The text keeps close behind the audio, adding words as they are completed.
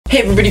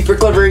Hey everybody,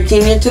 BrickLink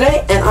here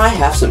today, and I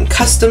have some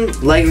custom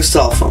LEGO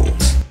cell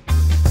phones.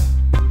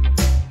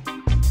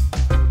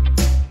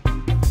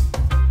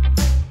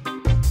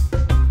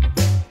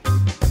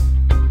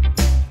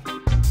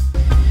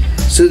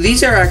 So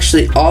these are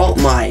actually all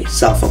my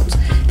cell phones.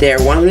 They are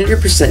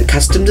 100%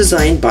 custom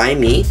designed by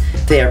me.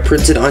 They are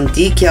printed on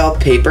decaled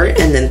paper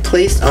and then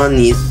placed on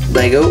these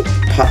LEGO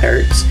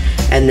parts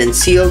and then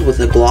sealed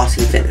with a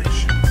glossy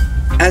finish.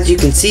 As you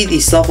can see,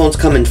 these cell phones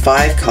come in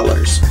 5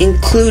 colors,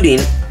 including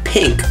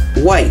pink,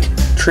 white,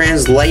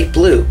 trans light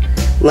blue,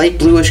 light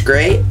bluish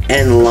gray,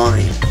 and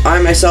lime.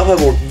 I myself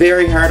have worked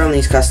very hard on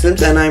these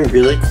customs and I'm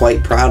really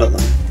quite proud of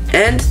them.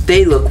 And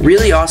they look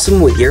really awesome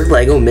with your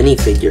LEGO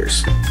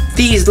minifigures.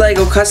 These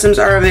LEGO customs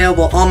are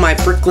available on my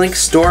BrickLink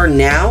store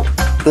now.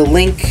 The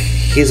link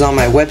is on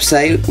my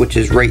website, which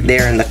is right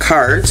there in the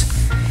cards.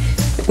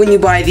 When you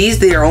buy these,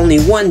 they are only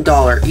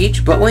 $1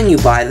 each, but when you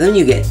buy them,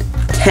 you get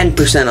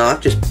 10%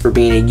 off just for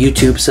being a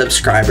YouTube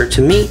subscriber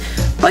to me.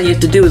 All you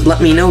have to do is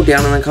let me know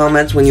down in the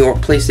comments when you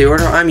place the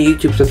order. I'm a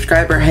YouTube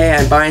subscriber. Hey,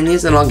 I'm buying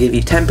these, and I'll give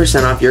you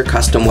 10% off your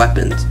custom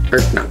weapons. Or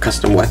not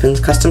custom weapons,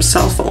 custom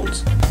cell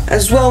phones.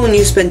 As well, when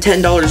you spend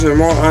 $10 or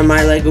more on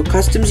my LEGO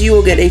customs, you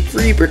will get a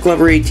free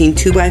BrickLink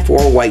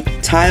 2x4 white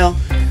tile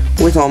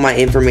with all my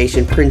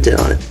information printed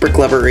on it.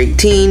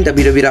 BrickLink18,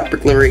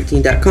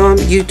 www.brickLink18.com,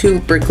 YouTube,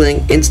 BrickLink,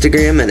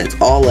 Instagram, and it's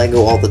all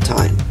LEGO all the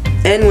time.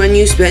 And when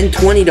you spend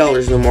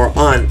 $20 or more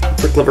on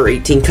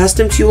BrickLink18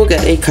 customs, you will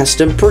get a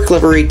custom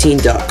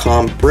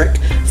BrickLink18.com brick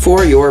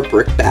for your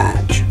brick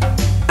badge.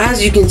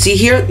 As you can see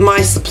here,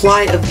 my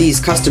supply of these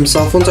custom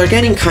cell phones are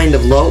getting kind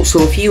of low, so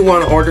if you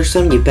want to order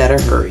some, you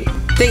better hurry.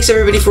 Thanks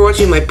everybody for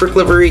watching my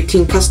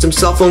BrickLink18 custom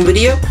cell phone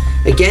video.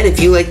 Again, if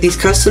you like these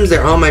customs,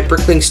 they're on my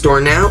BrickLink store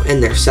now,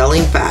 and they're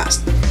selling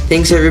fast.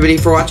 Thanks everybody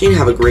for watching,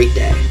 have a great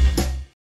day.